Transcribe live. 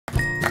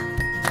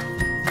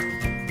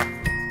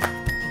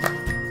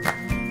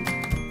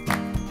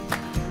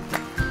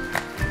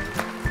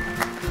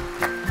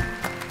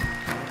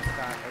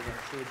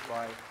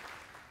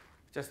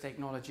just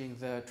acknowledging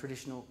the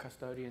traditional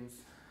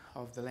custodians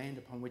of the land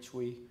upon which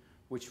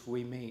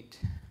we meet.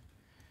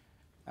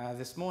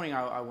 This morning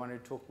I want to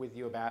talk with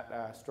you about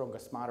a stronger,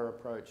 smarter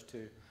approach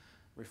to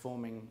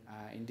reforming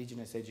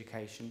Indigenous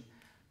education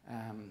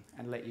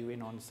and let you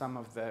in on some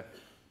of the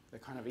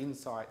kind of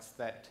insights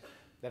that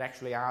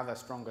actually are the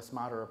stronger,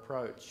 smarter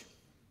approach.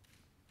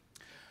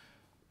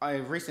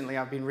 Recently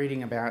I've been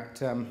reading about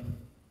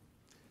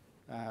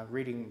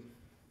reading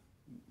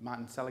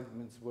Martin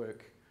Seligman's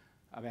work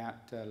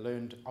about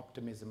learned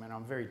optimism, and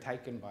I'm very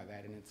taken by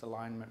that and its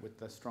alignment with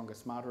the stronger,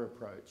 smarter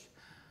approach.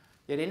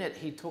 Yet in it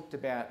he talked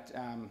about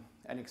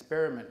an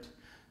experiment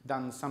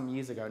done some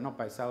years ago, not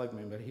by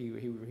Seligman, but he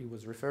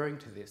was referring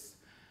to this.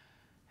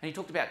 And he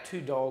talked about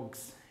two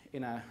dogs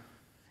in a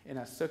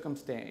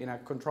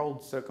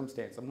controlled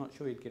circumstance. I'm not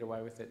sure you'd get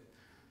away with it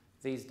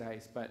these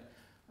days, but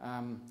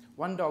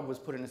one dog was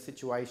put in a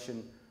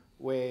situation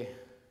where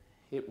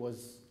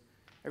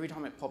every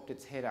time it popped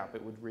its head up,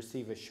 it would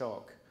receive a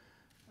shock.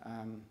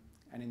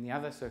 And in the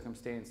other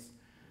circumstance,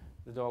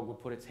 the dog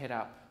would put its head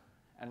up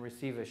and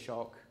receive a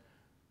shock,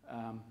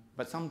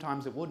 but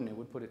sometimes it wouldn't. It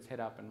would put its head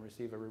up and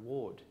receive a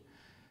reward.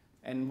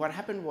 And what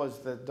happened was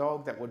the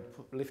dog that would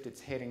lift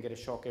its head and get a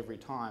shock every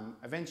time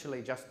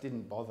eventually just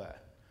didn't bother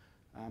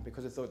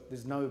because it thought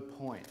there's no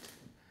point.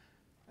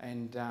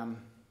 And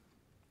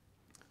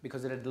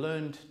because it had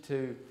learned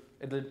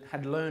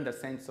a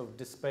sense of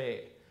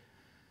despair.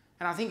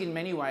 And I think in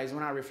many ways,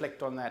 when I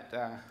reflect on that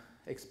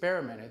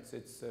experiment,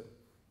 it's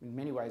in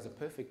many ways a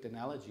perfect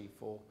analogy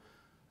for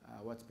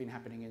what's been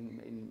happening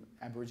in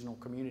Aboriginal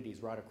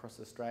communities right across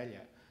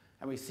Australia.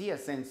 And we see a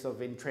sense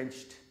of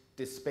entrenched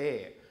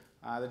despair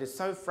that is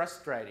so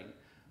frustrating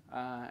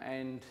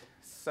and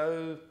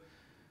so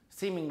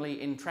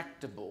seemingly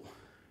intractable.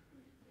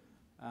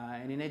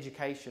 And in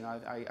education,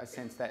 I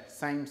sense that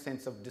same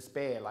sense of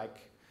despair, like,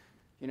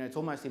 you know, it's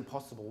almost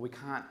impossible, we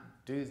can't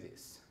do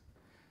this.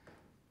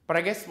 But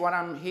I guess what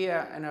I'm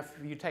here, and if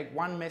you take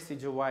one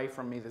message away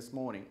from me this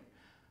morning,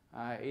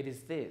 it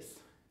is this,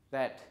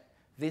 that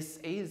this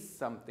is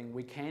something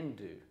we can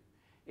do.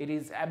 It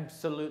is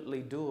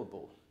absolutely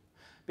doable.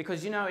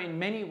 Because, you know, in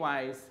many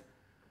ways,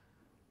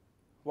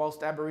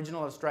 whilst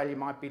Aboriginal Australia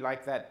might be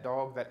like that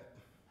dog that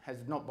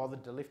has not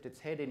bothered to lift its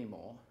head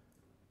anymore,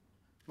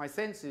 my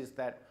sense is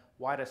that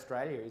white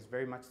Australia is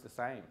very much the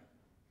same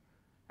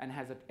and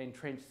has an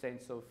entrenched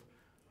sense of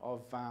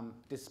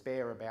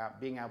despair about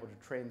being able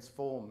to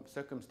transform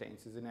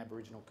circumstances in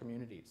Aboriginal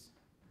communities.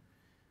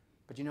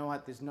 But you know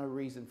what? There's no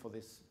reason for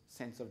this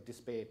sense of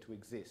despair to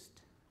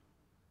exist.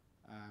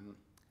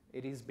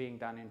 It is being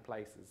done in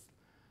places.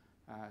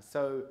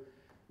 So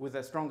with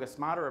a stronger,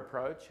 smarter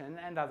approach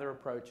and other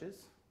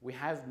approaches, we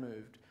have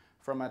moved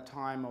from a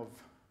time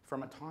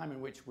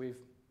in which we've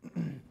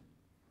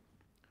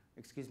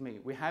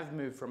we have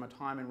moved from a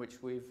time in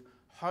which we've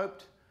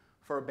hoped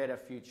for a better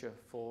future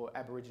for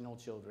Aboriginal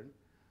children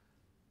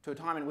to a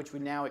time in which we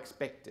now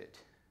expect it.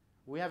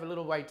 We have a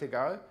little way to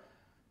go,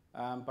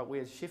 but we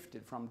have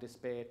shifted from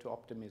despair to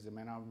optimism,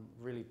 and I'm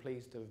really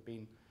pleased to have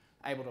been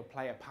able to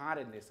play a part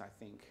in this, I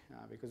think,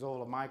 because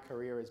all of my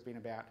career has been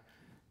about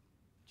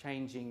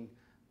changing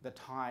the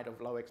tide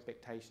of low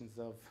expectations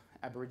of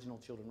Aboriginal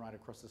children right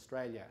across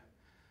Australia.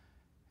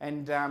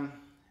 And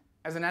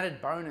as an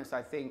added bonus,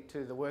 I think,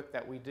 to the work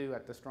that we do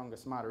at the Stronger,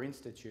 Smarter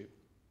Institute,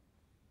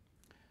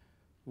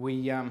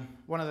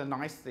 one of the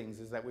nice things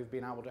is that we've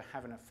been able to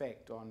have an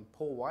effect on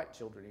poor white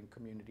children in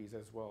communities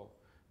as well,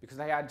 because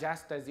they are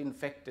just as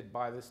infected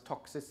by this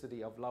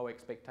toxicity of low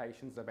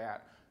expectations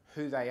about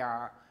who they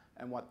are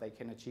and what they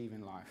can achieve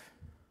in life.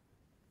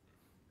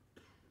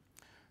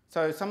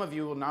 So some of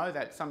you will know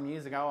that some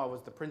years ago I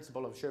was the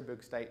principal of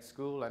Cherbourg State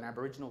School, an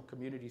Aboriginal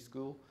community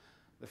school,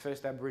 the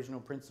first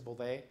Aboriginal principal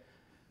there,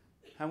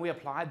 and we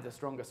applied the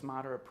Stronger,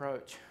 Smarter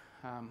approach.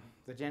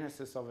 The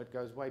genesis of it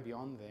goes way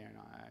beyond there, and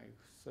I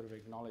sort of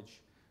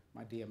acknowledge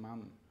my dear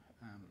mum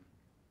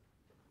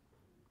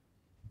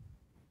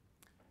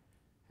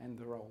and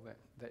the role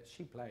that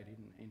she played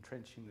in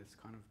entrenching this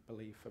kind of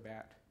belief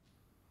about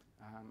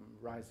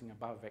rising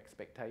above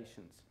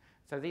expectations.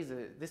 So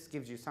this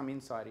gives you some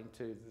insight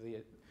into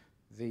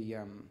the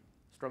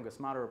Stronger,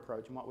 Smarter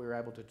approach and what we were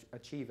able to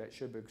achieve at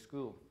Cherbourg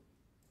School.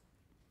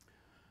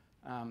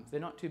 They're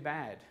not too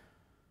bad.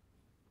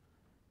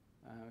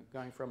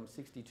 Going from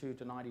 62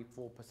 to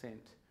 94%,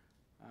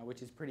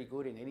 which is pretty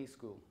good in any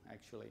school,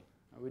 actually.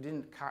 We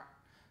didn't cut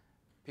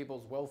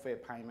people's welfare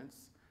payments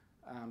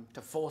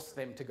to force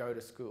them to go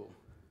to school.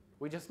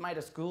 We just made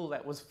a school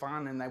that was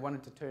fun and they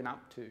wanted to turn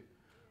up to,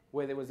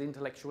 where there was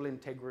intellectual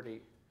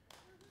integrity.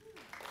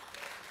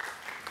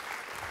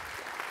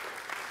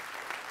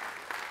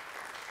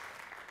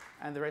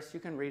 And the rest you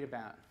can read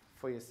about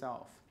for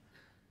yourself.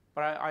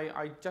 But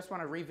I just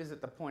want to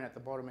revisit the point at the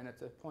bottom, and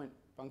it's a point,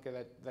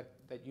 Bunker,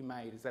 that you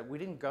made, is that we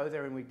didn't go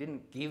there and we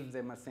didn't give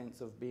them a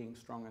sense of being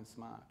strong and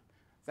smart.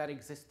 That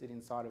existed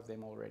inside of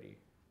them already.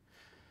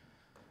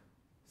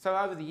 So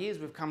over the years,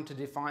 we've come to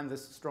define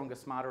this Stronger,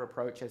 Smarter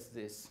approach as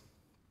this.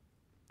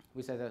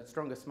 We say that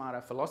Stronger, Smarter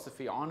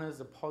philosophy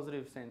honours a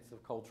positive sense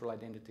of cultural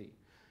identity.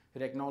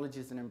 It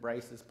acknowledges and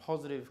embraces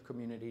positive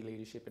community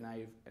leadership,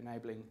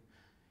 enabling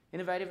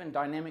innovative and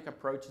dynamic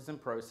approaches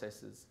and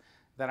processes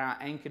that are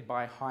anchored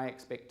by high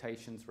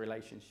expectations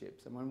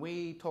relationships. And when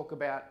we talk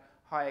about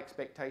high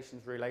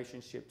expectations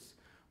relationships,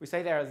 we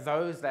say there are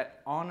those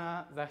that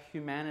honour the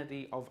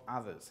humanity of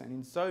others, and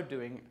in so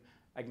doing,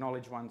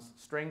 acknowledge one's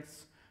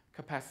strengths,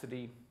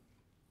 capacity,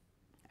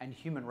 and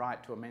human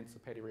right to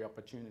emancipatory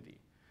opportunity.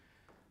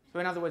 So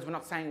in other words, we're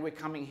not saying we're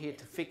coming here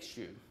to fix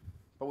you,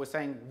 but we're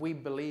saying we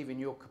believe in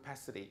your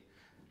capacity.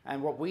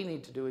 And what we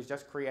need to do is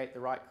just create the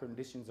right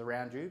conditions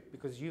around you,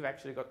 because you've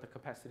actually got the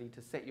capacity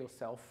to set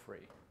yourself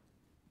free.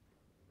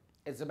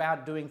 It's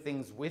about doing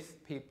things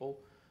with people,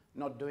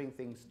 not doing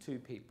things to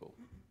people.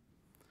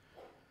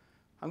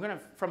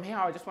 From here,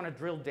 I just want to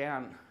drill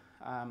down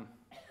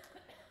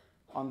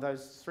on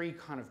those three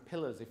kind of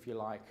pillars, if you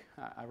like,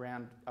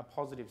 around a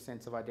positive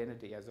sense of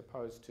identity as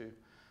opposed to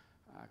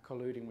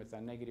colluding with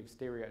a negative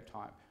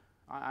stereotype.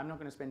 I'm not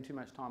going to spend too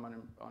much time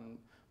on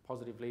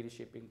positive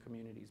leadership in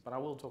communities, but I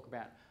will talk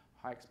about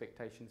high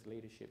expectations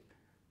leadership.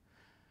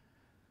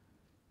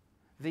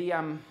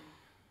 The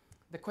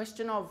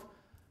question of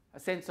a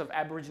sense of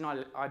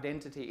Aboriginal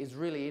identity is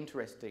really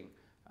interesting.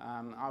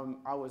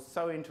 I was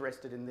so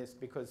interested in this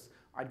because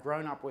I'd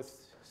grown up with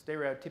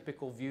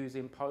stereotypical views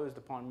imposed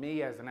upon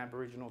me as an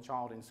Aboriginal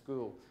child in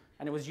school,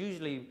 and it was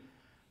usually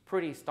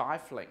pretty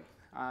stifling.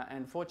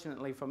 And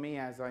fortunately for me,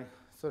 as I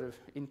sort of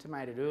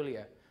intimated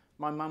earlier,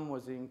 my mum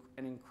was an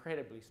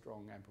incredibly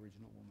strong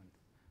Aboriginal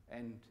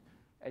woman,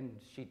 and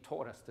she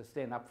taught us to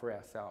stand up for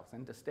ourselves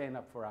and to stand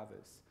up for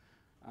others.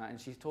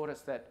 And she taught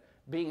us that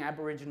being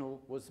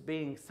Aboriginal was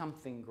being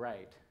something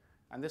great.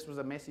 And this was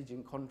a message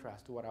in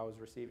contrast to what I was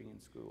receiving in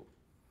school.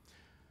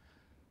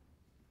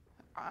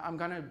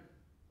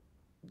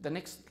 The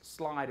next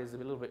slide is a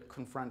little bit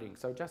confronting,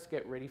 so just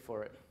get ready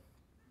for it.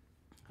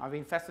 I've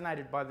been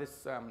fascinated by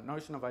this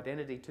notion of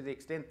identity to the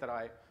extent that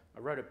I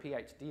wrote a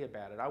PhD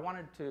about it. I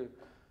wanted to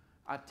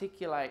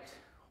articulate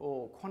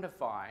or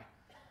quantify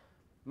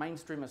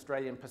mainstream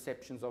Australian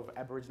perceptions of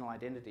Aboriginal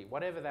identity,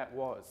 whatever that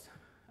was,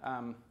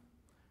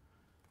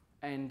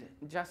 and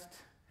just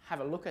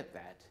have a look at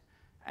that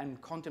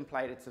and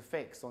contemplate its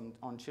effects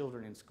on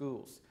children in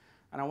schools.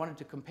 And I wanted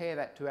to compare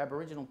that to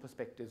Aboriginal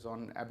perspectives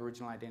on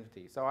Aboriginal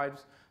identity. So I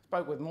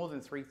spoke with more than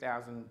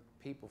 3,000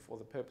 people for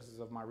the purposes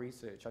of my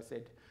research. I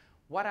said,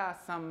 what are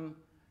some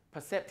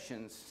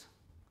perceptions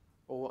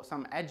or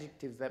some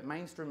adjectives that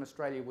mainstream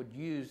Australia would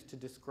use to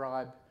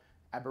describe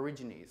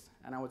Aborigines?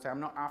 And I would say, I'm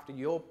not after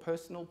your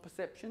personal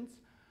perceptions,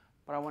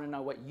 but I want to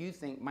know what you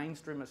think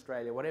mainstream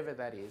Australia, whatever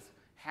that is,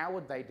 how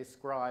would they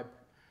describe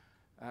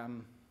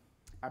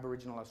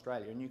Aboriginal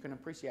Australia? And you can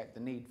appreciate the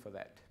need for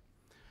that.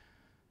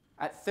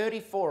 At 30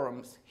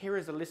 forums, here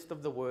is a list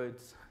of the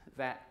words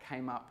that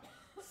came up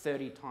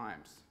 30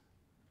 times.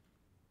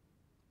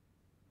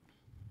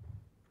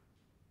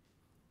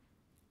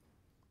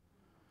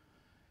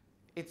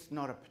 It's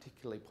not a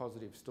particularly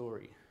positive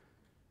story.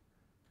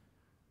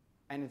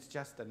 And it's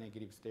just a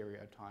negative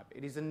stereotype.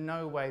 It is in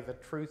no way the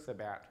truth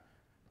about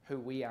who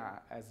we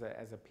are as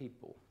a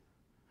people.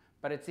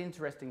 But it's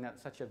interesting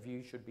that such a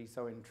view should be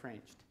so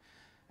entrenched.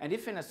 And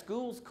if in a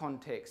school's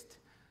context,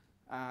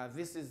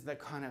 this is the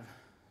kind of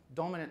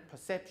dominant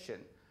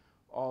perception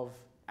of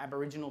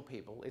Aboriginal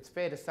people, it's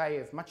fair to say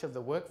if much of the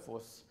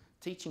workforce,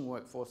 teaching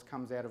workforce,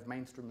 comes out of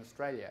mainstream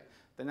Australia,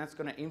 then that's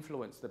going to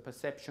influence the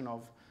perception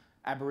of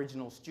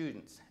Aboriginal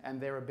students and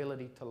their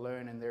ability to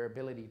learn and their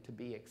ability to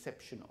be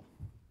exceptional.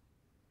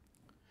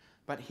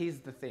 But here's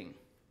the thing.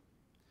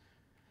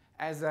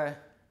 As a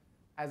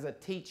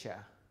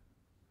teacher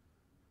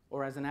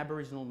or as an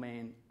Aboriginal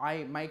man,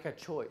 I make a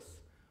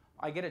choice.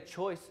 I get a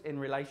choice in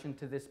relation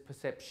to this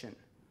perception.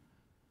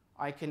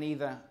 I can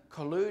either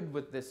collude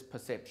with this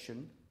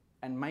perception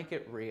and make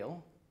it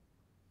real,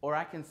 or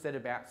I can set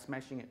about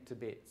smashing it to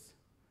bits.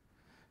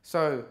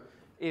 So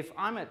if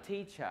I'm a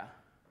teacher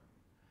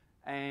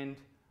and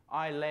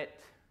I let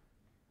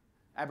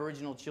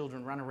Aboriginal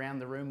children run around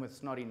the room with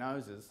snotty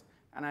noses,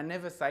 and I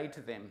never say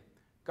to them,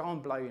 go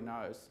and blow your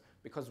nose,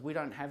 because we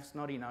don't have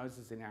snotty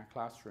noses in our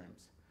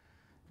classrooms,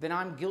 then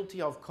I'm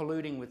guilty of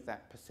colluding with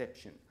that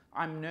perception.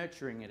 I'm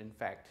nurturing it, in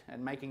fact,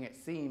 and making it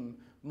seem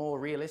more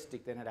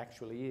realistic than it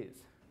actually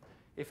is.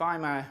 If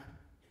I'm a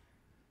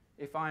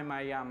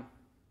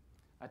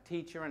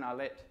teacher and I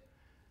let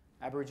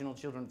Aboriginal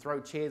children throw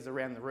chairs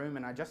around the room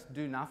and I just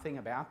do nothing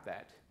about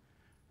that,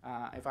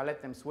 if I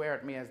let them swear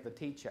at me as the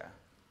teacher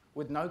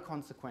with no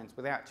consequence,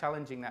 without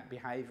challenging that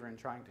behaviour and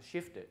trying to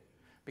shift it,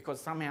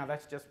 because somehow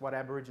that's just what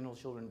Aboriginal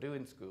children do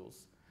in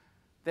schools,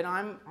 then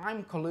I'm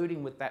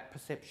colluding with that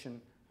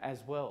perception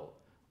as well.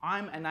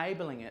 I'm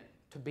enabling it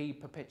to be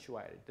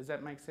perpetuated. Does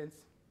that make sense?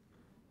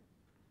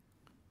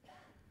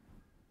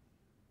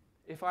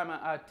 If I'm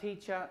a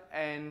teacher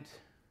and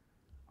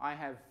I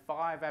have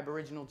 5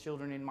 Aboriginal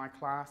children in my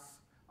class,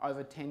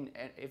 over 10,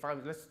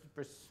 let's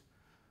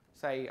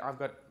say I've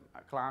got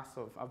a class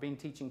of, I've been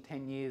teaching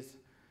 10 years,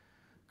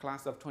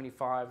 class of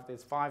 25,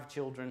 there's 5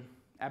 children,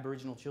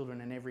 Aboriginal children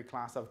in every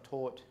class I've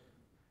taught.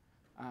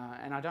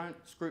 And I don't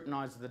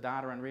scrutinise the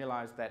data and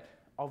realise that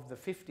of the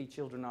 50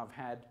 children I've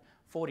had,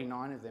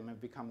 49 of them have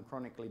become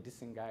chronically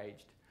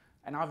disengaged.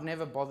 And I've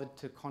never bothered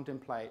to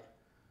contemplate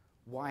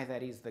why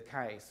that is the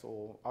case,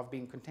 or I've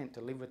been content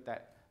to live with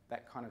that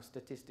kind of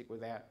statistic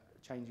without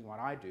changing what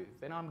I do.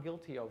 Then I'm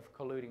guilty of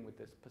colluding with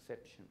this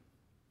perception.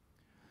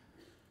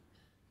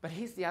 But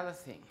here's the other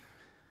thing.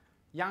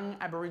 Young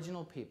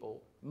Aboriginal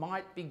people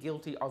might be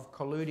guilty of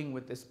colluding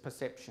with this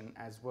perception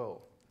as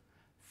well,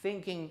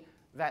 thinking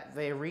that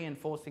they're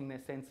reinforcing their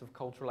sense of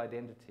cultural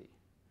identity.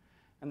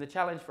 And the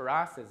challenge for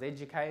us as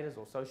educators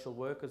or social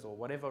workers or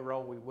whatever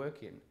role we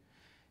work in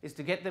is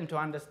to get them to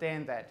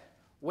understand that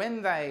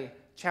when they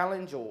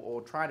challenge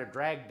or try to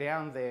drag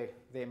down their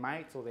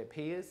mates or their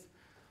peers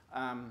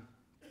and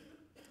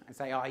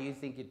say, oh, you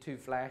think you're too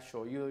flash,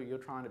 or you're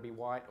trying to be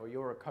white, or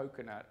you're a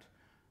coconut,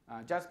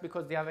 just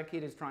because the other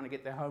kid is trying to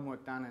get their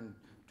homework done and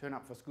turn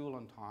up for school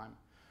on time.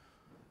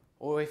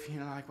 Or if,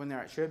 like when they're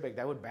at Sherbrooke,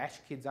 they would bash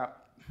kids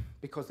up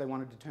because they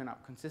wanted to turn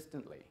up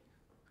consistently.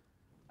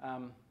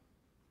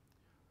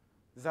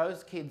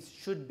 Those kids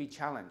should be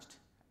challenged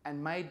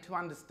and made to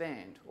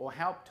understand, or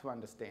helped to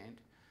understand,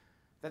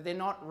 that they're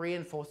not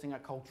reinforcing a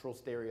cultural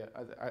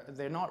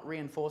they're not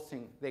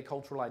reinforcing their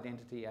cultural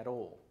identity at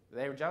all.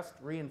 They're just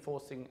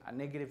reinforcing a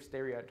negative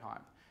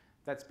stereotype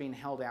that's been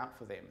held out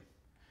for them.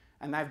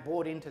 And they've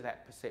bought into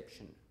that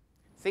perception,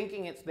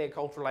 thinking it's their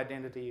cultural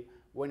identity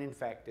when in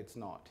fact it's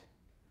not.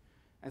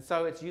 And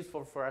so it's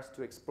useful for us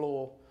to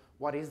explore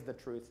what is the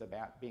truth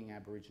about being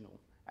Aboriginal,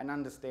 and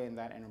understand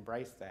that and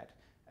embrace that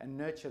and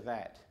nurture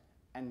that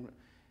and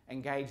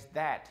engage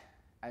that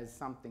as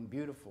something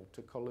beautiful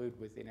to collude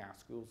with in our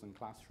schools and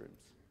classrooms.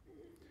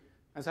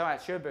 And so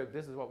at Sherbrooke,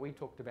 this is what we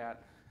talked about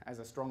as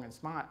a strong and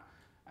smart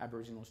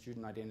Aboriginal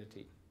student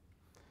identity.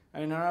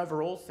 And in an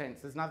overall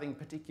sense, there's nothing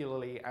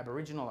particularly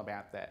Aboriginal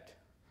about that.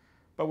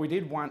 But we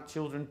did want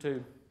children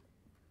to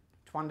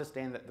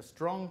understand that the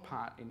strong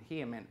part in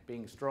here meant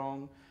being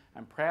strong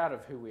and proud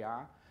of who we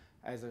are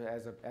as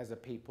a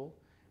people,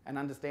 and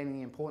understanding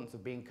the importance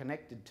of being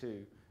connected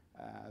to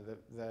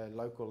the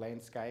local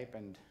landscape,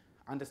 and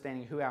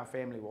understanding who our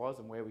family was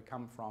and where we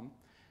come from,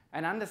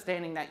 and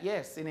understanding that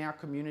yes, in our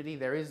community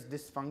there is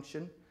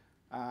dysfunction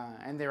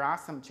and there are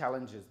some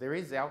challenges. There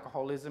is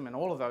alcoholism and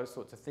all of those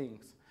sorts of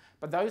things.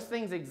 But those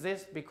things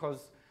exist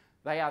because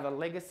they are the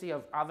legacy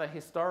of other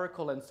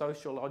historical and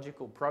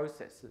sociological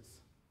processes.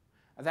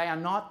 They are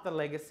not the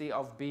legacy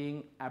of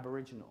being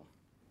Aboriginal.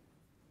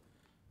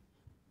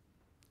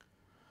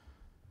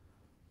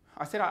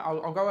 I said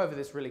I'll go over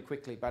this really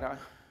quickly, but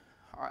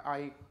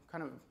I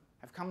kind of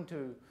have come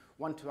to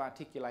want to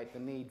articulate the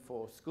need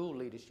for school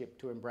leadership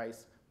to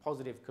embrace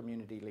positive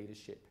community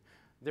leadership.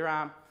 There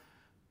are,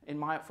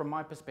 from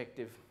my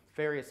perspective,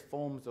 various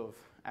forms of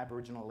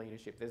Aboriginal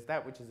leadership. There's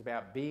that which is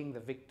about being the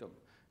victim,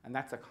 and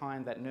that's a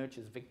kind that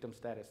nurtures victim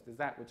status. There's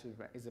that which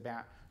is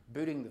about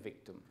booting the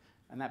victim,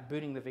 and that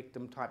booting the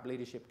victim type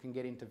leadership can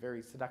get into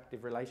very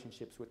seductive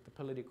relationships with the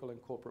political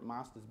and corporate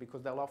masters,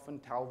 because they'll often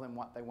tell them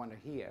what they want to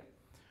hear.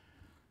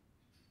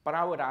 But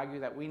I would argue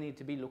that we need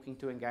to be looking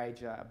to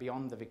engage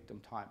beyond the victim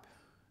type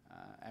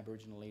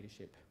Aboriginal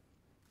leadership.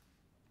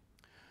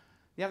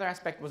 The other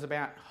aspect was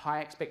about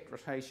high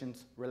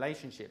expectations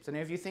relationships. And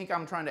if you think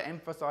I'm trying to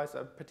emphasise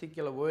a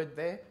particular word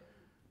there,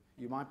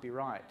 you might be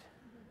right.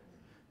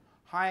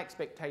 High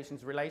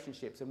expectations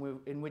relationships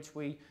in which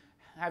we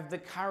have the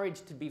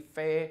courage to be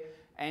fair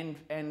and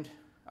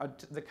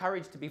the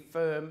courage to be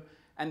firm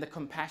and the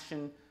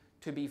compassion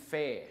to be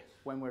fair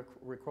when we're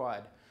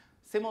required,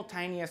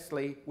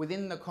 simultaneously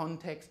within the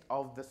context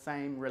of the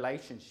same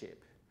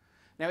relationship.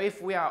 Now,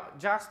 if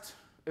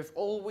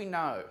all we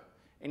know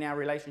in our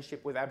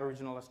relationship with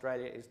Aboriginal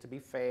Australia is to be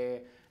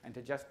fair and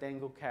to just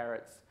dangle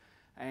carrots,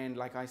 and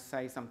like I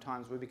say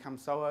sometimes, we become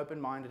so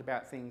open-minded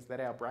about things that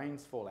our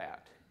brains fall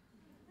out.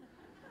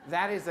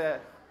 That is a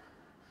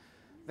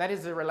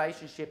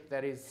relationship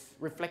that is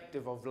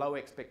reflective of low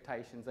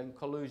expectations and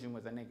collusion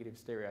with a negative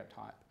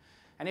stereotype.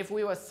 And if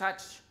we were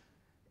such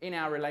in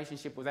our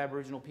relationship with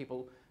Aboriginal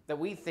people that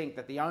we think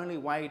that the only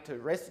way to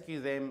rescue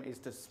them is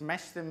to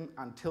smash them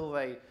until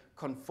they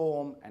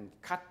conform and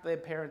cut their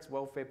parents'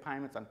 welfare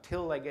payments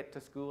until they get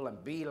to school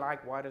and be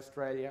like white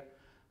Australia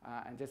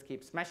and just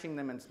keep smashing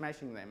them,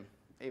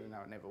 even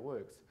though it never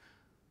works,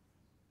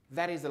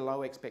 that is a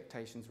low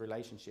expectations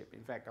relationship.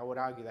 In fact, I would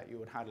argue that you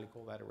would hardly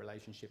call that a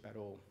relationship at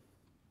all.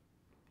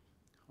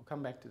 I'll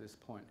come back to this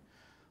point.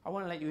 I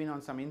want to let you in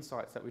on some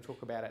insights that we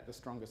talk about at the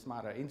Stronger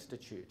Smarter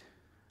Institute.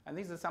 And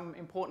these are some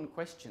important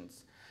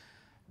questions.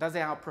 Does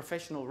our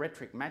professional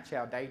rhetoric match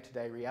our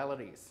day-to-day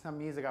realities?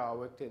 Some years ago I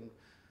worked in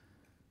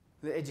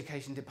the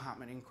education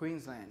department in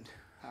Queensland,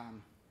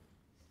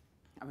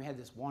 and we had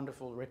this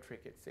wonderful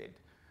rhetoric. It said,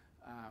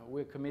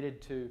 we're committed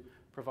to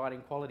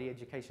providing quality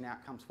education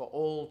outcomes for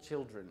all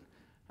children.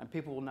 And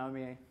people who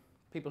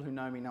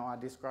know me know I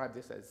describe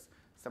this as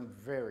some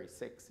very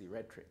sexy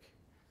rhetoric.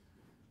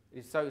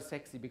 It's so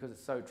sexy because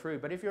it's so true.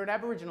 But if you're an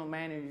Aboriginal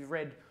man and you've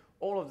read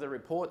all of the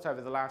reports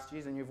over the last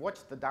years and you've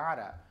watched the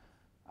data,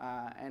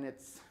 and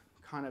it's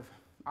kind of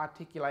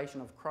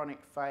articulation of chronic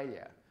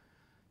failure,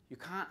 you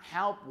can't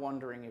help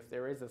wondering if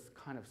there is a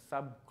kind of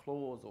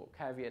sub-clause or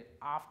caveat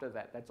after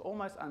that that's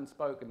almost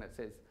unspoken that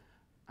says,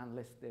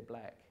 unless they're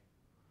black,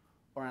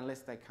 or unless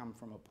they come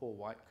from a poor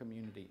white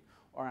community,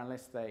 or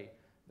unless they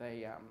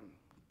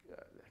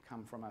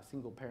come from a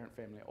single-parent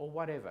family, or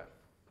whatever.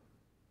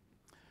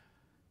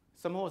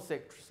 Some more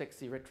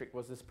sexy rhetoric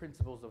was this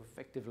principles of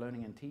effective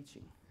learning and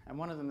teaching. And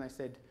one of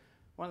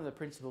the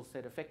principles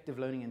said, effective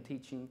learning and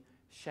teaching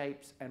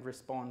shapes and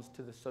responds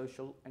to the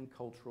social and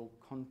cultural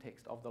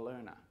context of the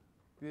learner.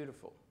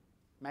 Beautiful,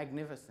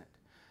 magnificent.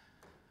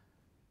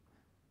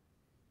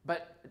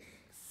 But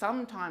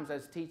sometimes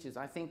as teachers,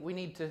 I think we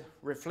need to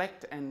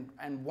reflect and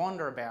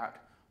wonder about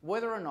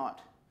whether or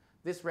not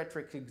this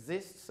rhetoric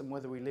exists and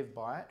whether we live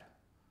by it,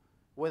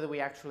 whether we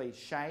actually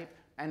shape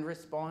and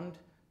respond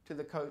to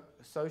the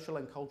social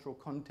and cultural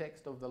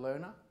context of the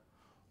learner,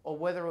 or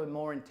whether we're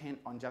more intent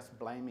on just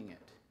blaming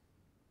it.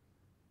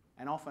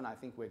 And often I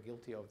think we're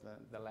guilty of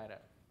the latter.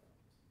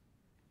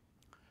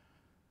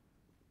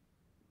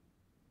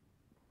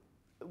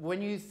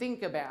 When you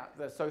think about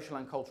the social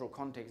and cultural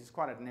context, it's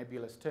quite a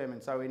nebulous term,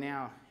 and so in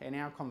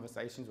our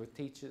conversations with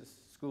teachers,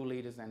 school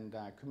leaders and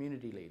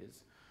community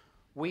leaders,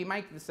 we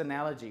make this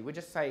analogy. We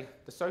just say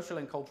the social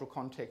and cultural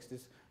context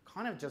is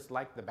kind of just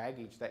like the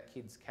baggage that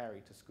kids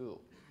carry to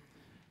school.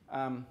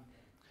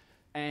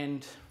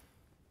 And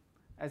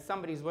as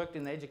somebody who's worked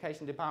in the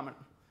education department,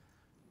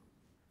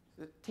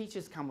 the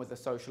teachers come with a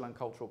social and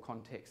cultural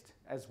context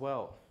as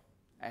well.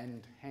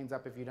 And hands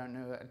up if you don't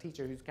know a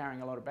teacher who's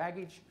carrying a lot of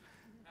baggage.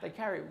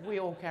 We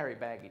all carry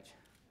baggage.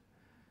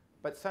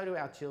 But so do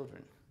our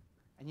children.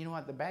 And you know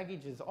what? The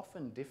baggage is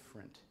often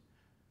different.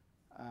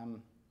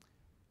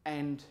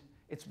 And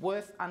it's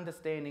worth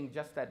understanding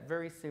just that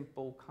very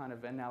simple kind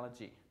of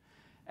analogy.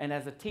 And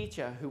as a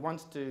teacher who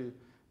wants to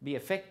be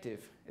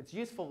effective, it's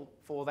useful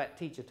for that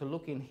teacher to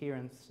look in here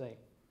and say,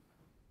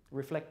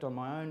 reflect on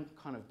my own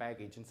kind of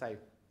baggage and say,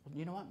 well,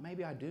 you know what,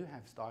 maybe I do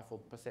have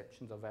stifled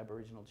perceptions of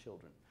Aboriginal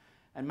children.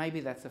 And maybe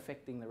that's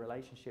affecting the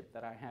relationship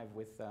that I have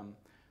with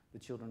the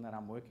children that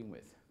I'm working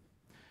with.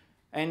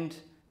 And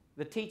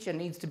the teacher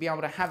needs to be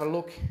able to have a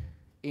look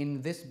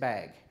in this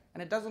bag.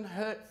 And it doesn't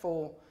hurt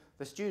for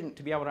the student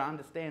to be able to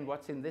understand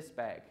what's in this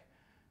bag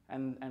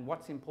and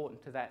what's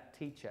important to that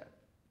teacher.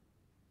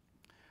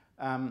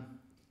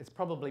 It's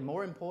probably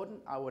more important,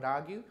 I would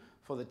argue,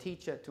 for the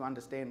teacher to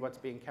understand what's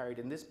being carried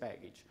in this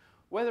baggage.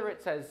 Whether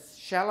it's as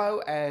shallow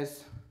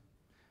as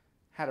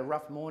had a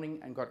rough morning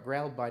and got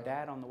growled by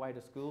dad on the way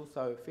to school,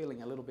 so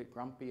feeling a little bit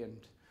grumpy and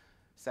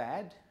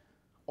sad,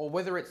 or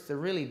whether it's the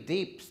really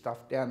deep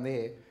stuff down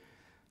there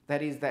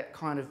that is that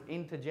kind of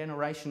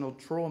intergenerational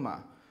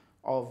trauma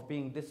of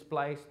being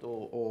displaced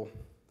or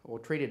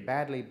treated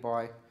badly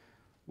by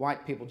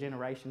white people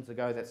generations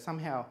ago that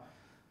somehow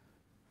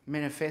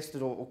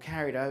manifested or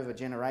carried over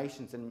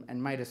generations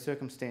and made a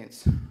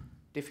circumstance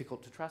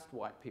difficult to trust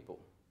white people.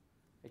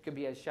 It could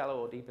be as shallow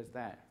or deep as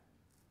that.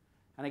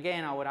 And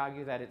again, I would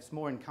argue that it's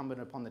more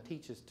incumbent upon the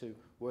teachers to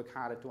work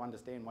harder to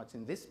understand what's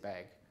in this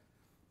bag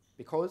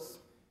because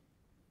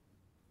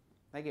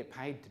they get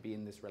paid to be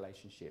in this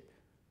relationship.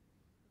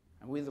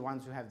 And we're the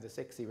ones who have the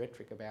sexy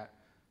rhetoric about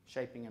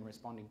shaping and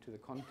responding to the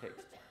context.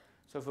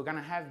 So if we're going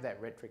to have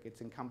that rhetoric, it's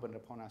incumbent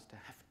upon us to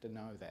have to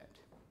know that.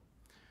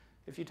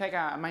 If you take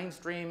a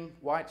mainstream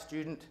white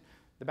student,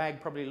 the bag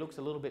probably looks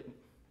a little bit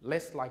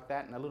less like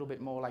that and a little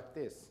bit more like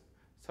this.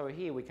 So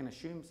here we can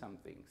assume some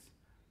things.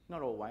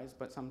 Not always,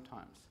 but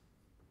sometimes.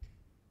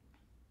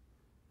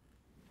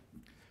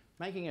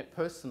 Making it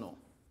personal.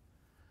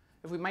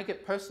 If we make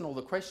it personal,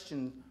 the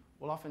question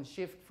will often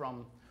shift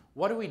from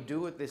what do we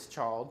do with this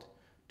child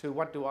to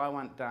what do I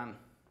want done?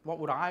 What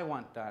would I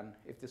want done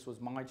if this was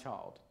my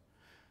child?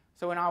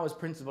 So when I was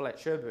principal at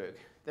Cherbourg,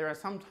 there are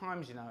some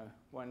times, you know,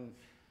 when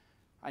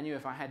I knew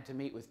if I had to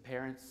meet with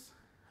parents,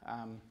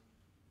 I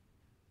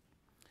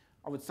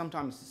would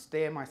sometimes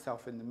stare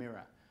myself in the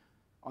mirror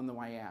on the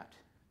way out,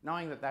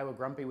 knowing that they were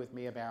grumpy with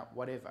me about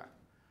whatever.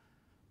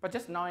 But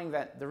just knowing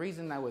that the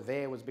reason they were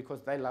there was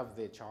because they loved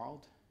their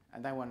child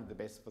and they wanted the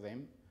best for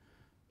them.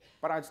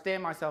 But I'd stare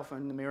myself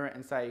in the mirror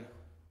and say,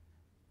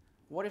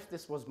 what if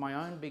this was my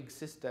own big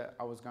sister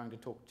I was going to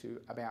talk to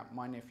about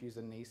my nephews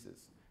and nieces?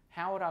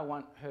 How would I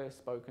want her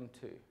spoken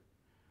to?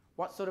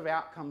 What sort of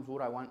outcomes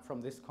would I want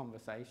from this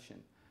conversation?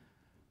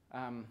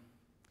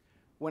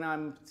 When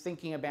I'm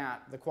thinking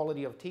about the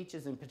quality of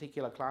teachers in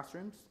particular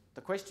classrooms,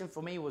 the question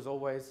for me was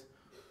always,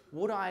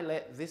 would I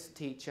let this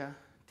teacher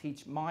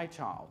teach my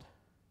child?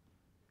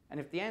 And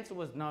if the answer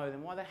was no,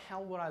 then why the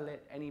hell would I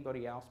let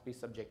anybody else be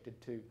subjected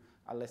to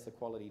a lesser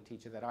quality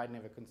teacher that I'd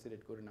never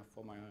considered good enough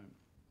for my own?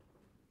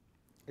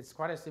 It's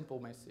quite a simple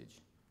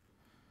message.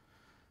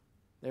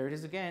 There it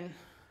is again,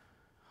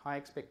 high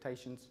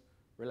expectations,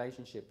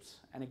 relationships.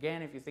 And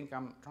again, if you think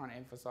I'm trying to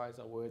emphasise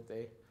a word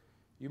there,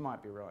 you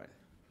might be right.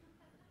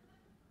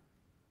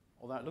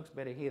 Although it looks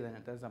better here than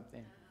it does up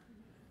there.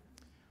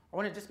 I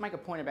want to just make a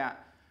point about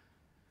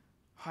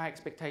high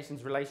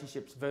expectations,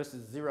 relationships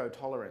versus zero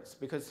tolerance.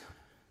 Because,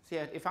 see,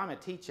 if I'm a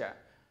teacher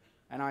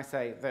and I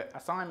say the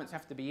assignments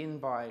have to be in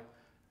by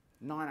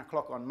 9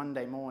 o'clock on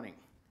Monday morning,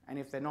 and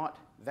if they're not,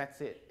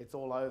 that's it, it's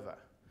all over.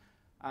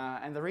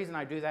 And the reason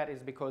I do that is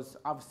because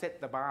I've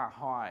set the bar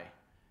high,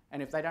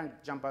 and if they don't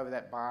jump over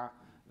that bar,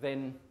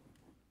 then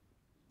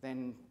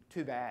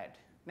too bad.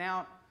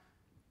 Now,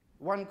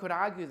 one could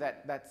argue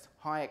that that's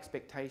high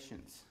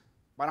expectations,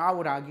 but I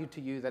would argue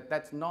to you that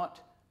that's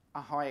not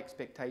a high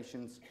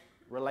expectations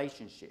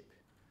relationship.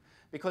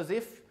 Because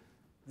if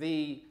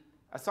the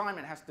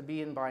assignment has to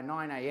be in by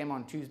 9 a.m.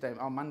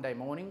 on Monday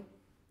morning,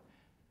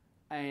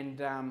 and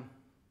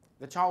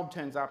the child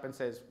turns up and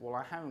says, well,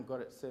 I haven't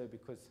got it, sir,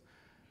 because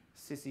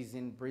Sissy's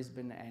in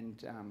Brisbane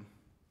and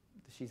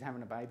she's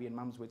having a baby and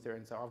mum's with her,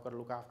 and so I've got to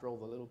look after all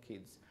the little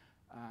kids,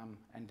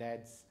 and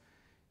dad's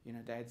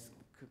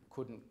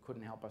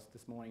couldn't help us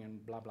this morning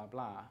and blah, blah,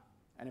 blah.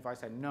 And if I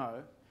say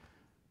no,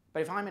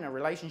 but if I'm in a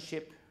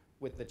relationship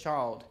with the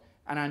child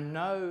and I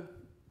know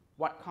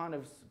what kind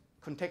of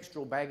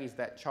contextual baggage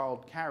that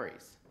child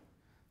carries,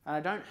 and I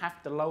don't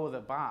have to lower the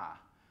bar,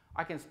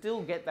 I can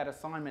still get that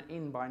assignment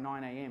in by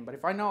 9 a.m. But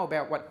if I know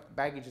about what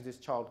baggage this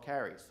child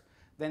carries,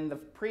 then the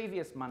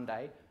previous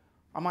Monday,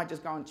 I might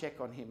just go and check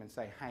on him and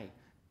say, hey,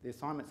 the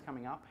assignment's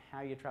coming up, how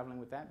are you travelling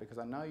with that? Because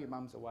I know your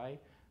mum's away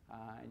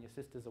and your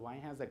sister's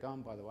away. How's that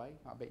going, by the way?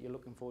 I bet you're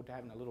looking forward to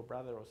having a little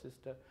brother or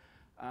sister.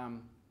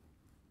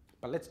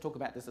 But let's talk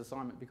about this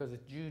assignment because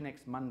it's due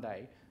next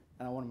Monday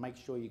and I want to make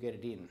sure you get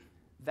it in.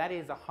 That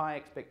is a high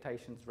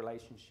expectations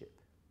relationship.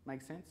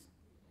 Make sense?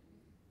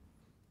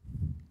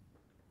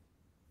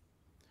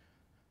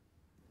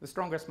 The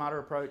Stronger, Smarter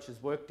approach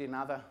has worked in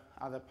other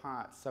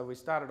parts. So we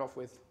started off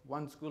with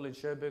one school in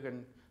Cherbourg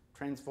and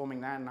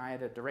transforming that, and I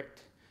had a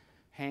direct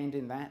hand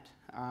in that.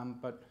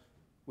 But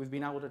we've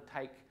been able to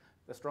take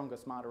the Stronger,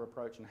 Smarter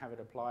approach and have it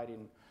applied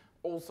in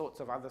all sorts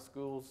of other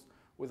schools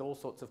with all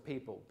sorts of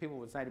people. People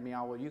would say to me,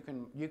 oh, well, you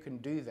can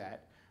do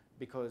that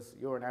because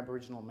you're an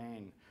Aboriginal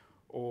man,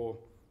 or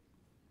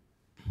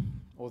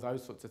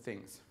those sorts of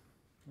things.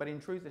 But in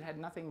truth, it had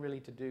nothing really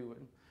to do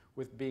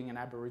with being an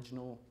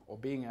Aboriginal or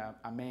being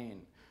a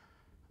man.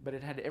 But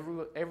it had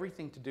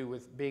everything to do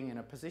with being in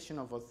a position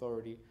of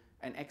authority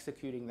and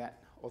executing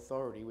that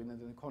authority within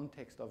the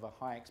context of a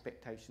high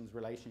expectations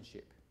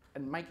relationship,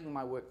 and making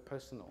my work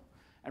personal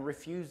and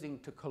refusing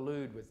to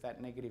collude with that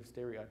negative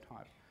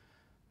stereotype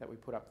that we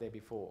put up there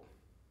before.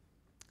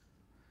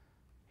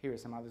 Here are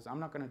some others. I'm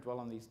not going to dwell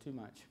on these too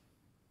much.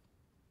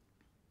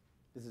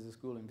 This is a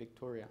school in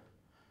Victoria.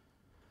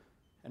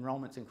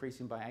 Enrolment's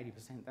increasing by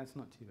 80%. That's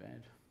not too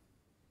bad.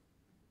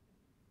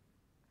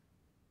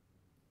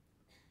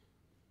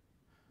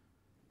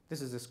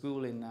 This is a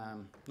school in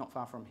not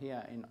far from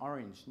here in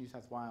Orange, New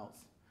South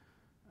Wales.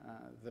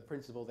 The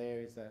principal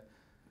there is a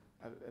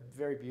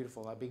very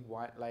beautiful, a big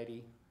white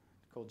lady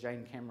called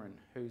Jane Cameron,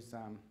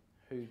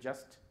 who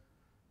just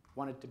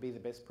wanted to be the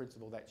best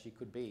principal that she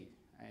could be.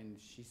 And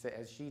she said,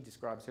 as she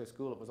describes her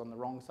school, it was on the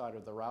wrong side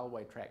of the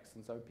railway tracks,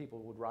 and so people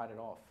would write it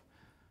off.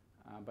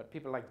 But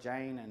people like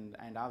Jane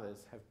and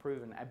others have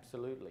proven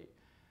absolutely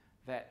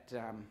that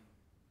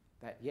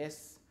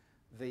yes,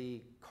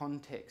 the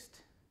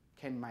context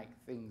can make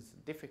things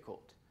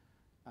difficult,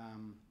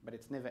 but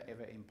it's never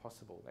ever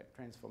impossible. That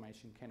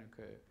transformation can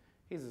occur.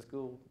 Here's a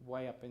school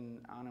way up in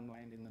Arnhem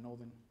Land in the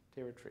Northern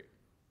Territory.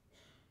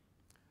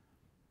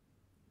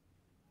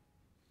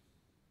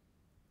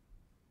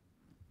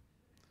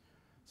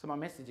 So my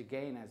message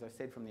again, as I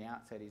said from the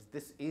outset, is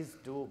this is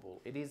doable.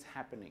 It is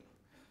happening.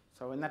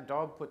 So when that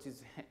dog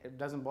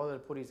doesn't bother to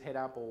put his head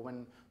up, or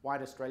when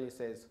White Australia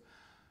says,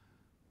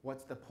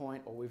 what's the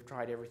point, or we've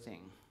tried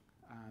everything,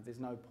 there's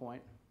no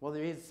point. Well,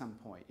 there is some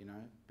point, you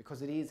know,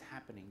 because it is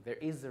happening. There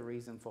is a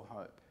reason for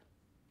hope.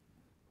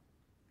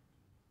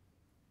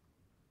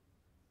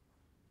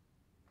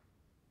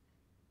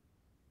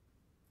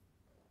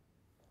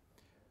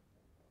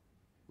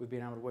 We've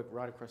been able to work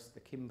right across the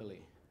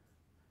Kimberley.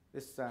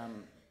 This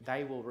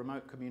Daywell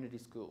Remote Community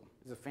School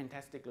is a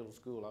fantastic little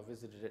school. I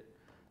visited it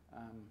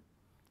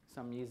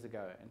some years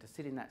ago, and to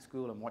sit in that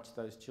school and watch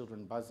those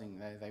children buzzing,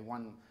 they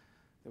won.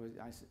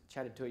 I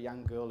chatted to a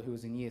young girl who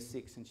was in year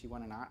 6 and she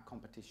won an art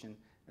competition,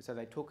 and so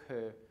they took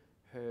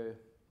her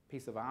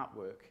piece of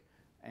artwork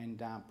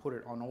and put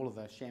it on all of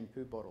the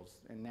shampoo bottles,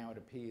 and now it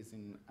appears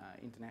in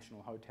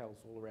international hotels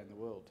all around the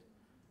world.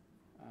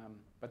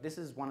 But this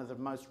is one of the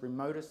most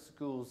remotest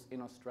schools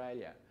in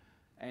Australia,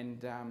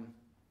 and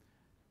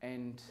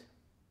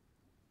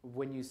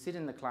when you sit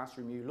in the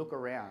classroom, you look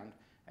around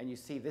and you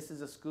see this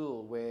is a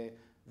school where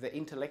the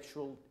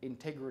intellectual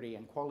integrity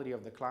and quality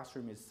of the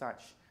classroom is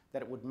such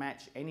that it would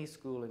match any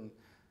school in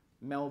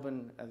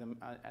Melbourne,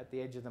 at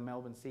the edge of the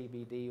Melbourne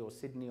CBD, or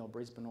Sydney or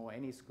Brisbane, or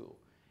any school.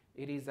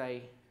 It is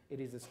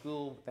a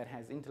school that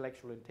has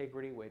intellectual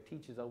integrity, where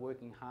teachers are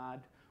working hard,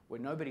 where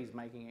nobody's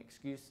making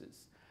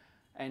excuses,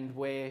 and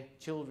where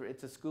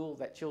it's a school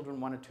that children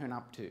want to turn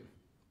up to.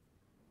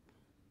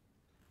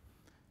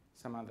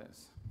 Some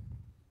others.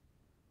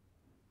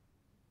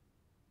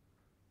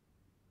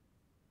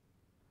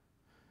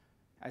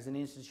 As an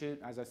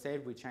institute, as I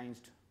said, we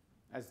changed.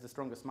 As the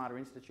Stronger, Smarter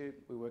Institute,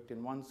 we worked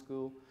in one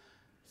school.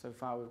 So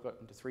far we've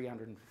gotten to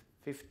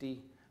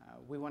 350.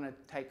 We want to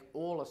take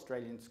all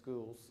Australian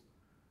schools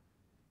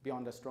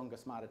beyond a stronger,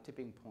 smarter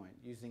tipping point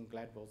using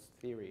Gladwell's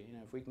theory. You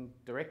know, if we can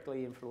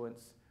directly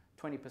influence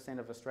 20%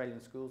 of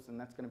Australian schools, then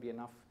that's going to be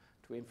enough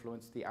to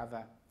influence the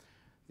other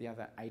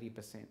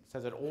 80%, so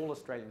that all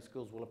Australian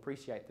schools will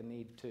appreciate the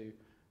need to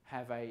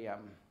have a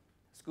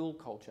school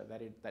culture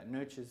that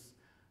nurtures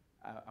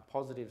a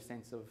positive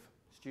sense of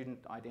student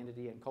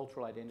identity and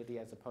cultural identity,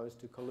 as opposed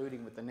to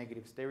colluding with the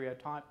negative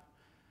stereotype,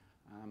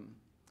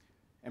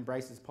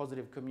 embraces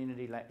positive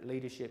community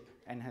leadership,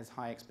 and has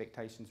high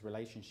expectations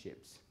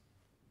relationships.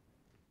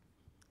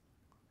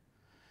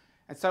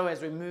 And so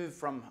as we move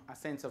from a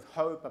sense of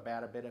hope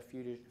about a better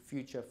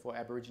future for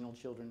Aboriginal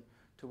children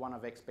to one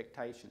of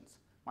expectations,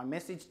 my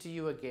message to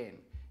you again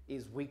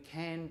is we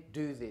can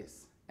do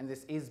this, and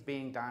this is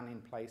being done in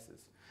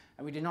places.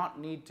 And we do not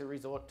need to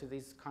resort to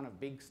these kind of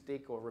big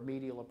stick or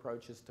remedial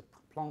approaches to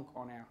plonk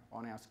on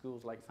our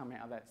schools like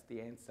somehow that's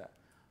the answer.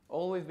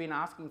 All we've been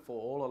asking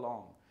for all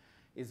along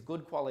is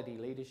good quality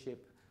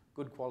leadership,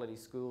 good quality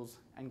schools,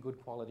 and good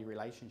quality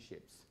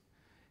relationships.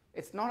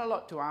 It's not a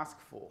lot to ask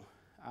for.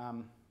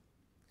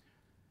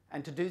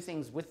 And to do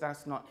things with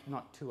us,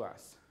 not to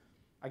us.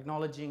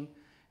 Acknowledging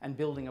and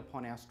building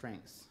upon our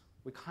strengths.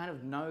 We kind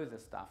of know the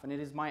stuff, and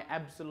it is my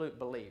absolute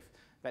belief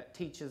that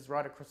teachers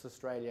right across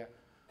Australia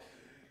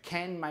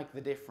can make the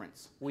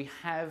difference. We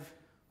have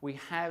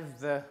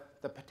the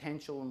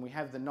potential and we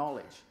have the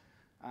knowledge.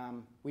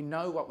 We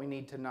know what we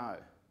need to know.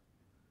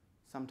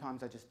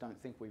 Sometimes I just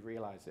don't think we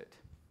realise it.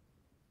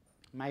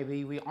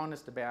 Maybe we're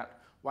honest about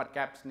what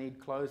gaps need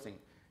closing,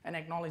 and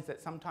acknowledge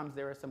that sometimes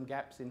there are some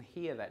gaps in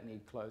here that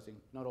need closing,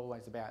 not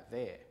always about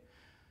there.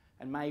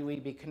 And may we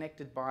be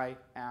connected by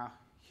our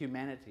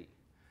humanity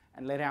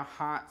and let our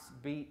hearts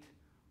beat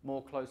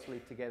more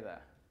closely together.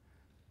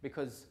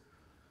 Because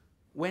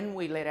when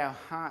we let our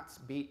hearts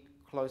beat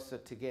closer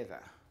together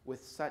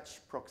with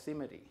such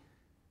proximity,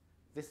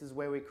 this is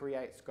where we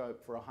create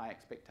scope for a high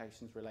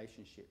expectations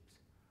relationship.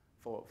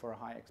 For a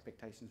high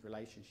expectations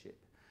relationship.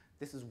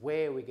 This is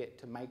where we get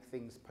to make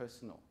things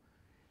personal.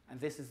 And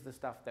this is the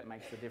stuff that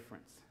makes the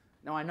difference.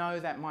 Now, I know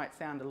that might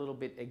sound a little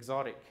bit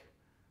exotic,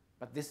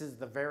 but this is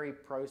the very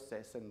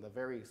process and the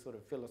very sort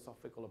of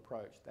philosophical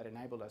approach that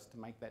enabled us to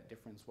make that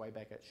difference way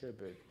back at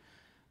Cherbourg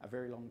a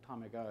very long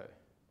time ago.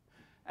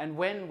 And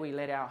when we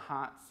let our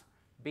hearts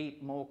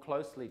beat more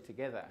closely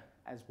together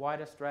as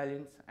white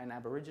Australians and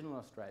Aboriginal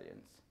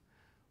Australians,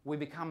 we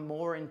become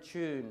more in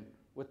tune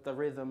with the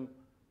rhythm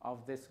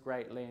of this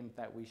great land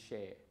that we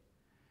share.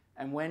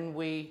 And when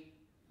we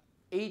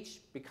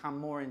each become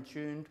more in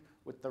tune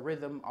with the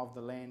rhythm of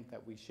the land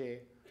that we share,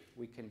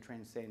 we can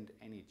transcend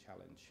any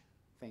challenge.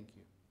 Thank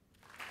you.